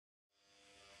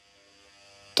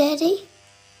Daddy?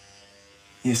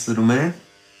 Yes, little man?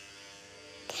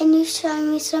 Can you show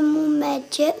me some more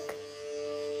magic?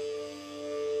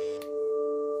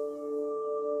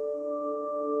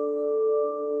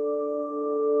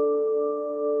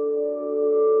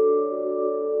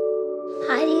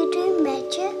 How do you do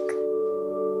magic?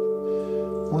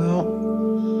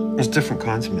 Well, there's different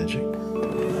kinds of magic.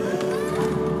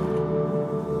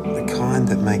 The kind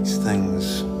that makes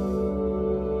things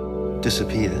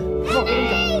disappear.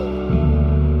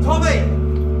 Tommy!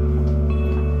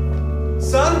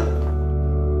 Son?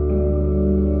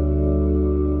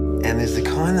 And there's the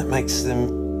kind that makes them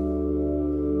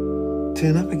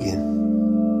turn up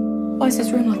again. Why is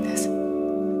this room like this?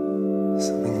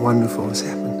 Something wonderful has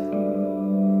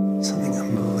happened. Something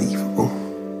unbelievable.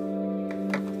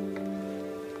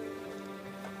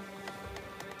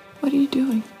 What are you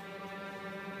doing?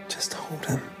 Just hold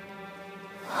him.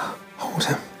 Hold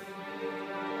him.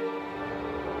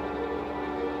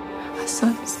 Our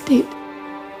son is dead.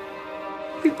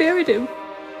 We buried him.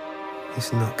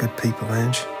 These are not good people,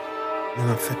 Ange. They're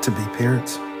not fit to be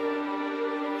parents.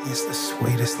 He's the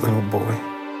sweetest little boy,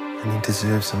 and he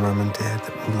deserves a mum and dad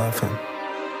that will love him.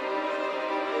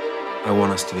 I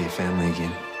want us to be a family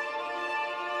again.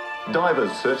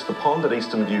 Divers searched the pond at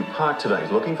Eastern View Park today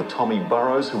looking for Tommy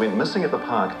Burrows, who went missing at the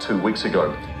park 2 weeks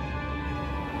ago.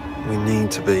 We need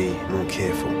to be more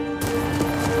careful.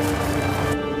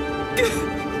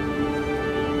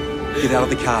 Get out of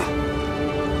the car.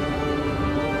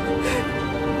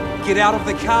 Get out of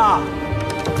the car!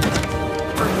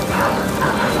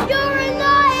 You're a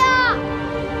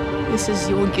liar! This is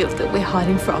your guilt that we're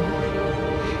hiding from.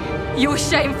 You're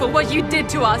ashamed for what you did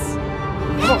to us.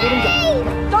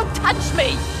 Don't touch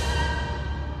me!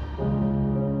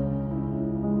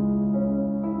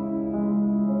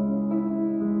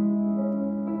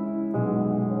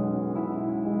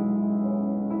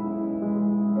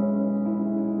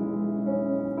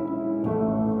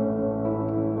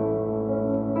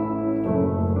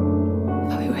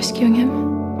 Are we rescuing him?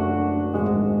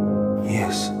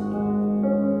 Yes.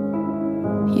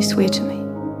 You swear to me.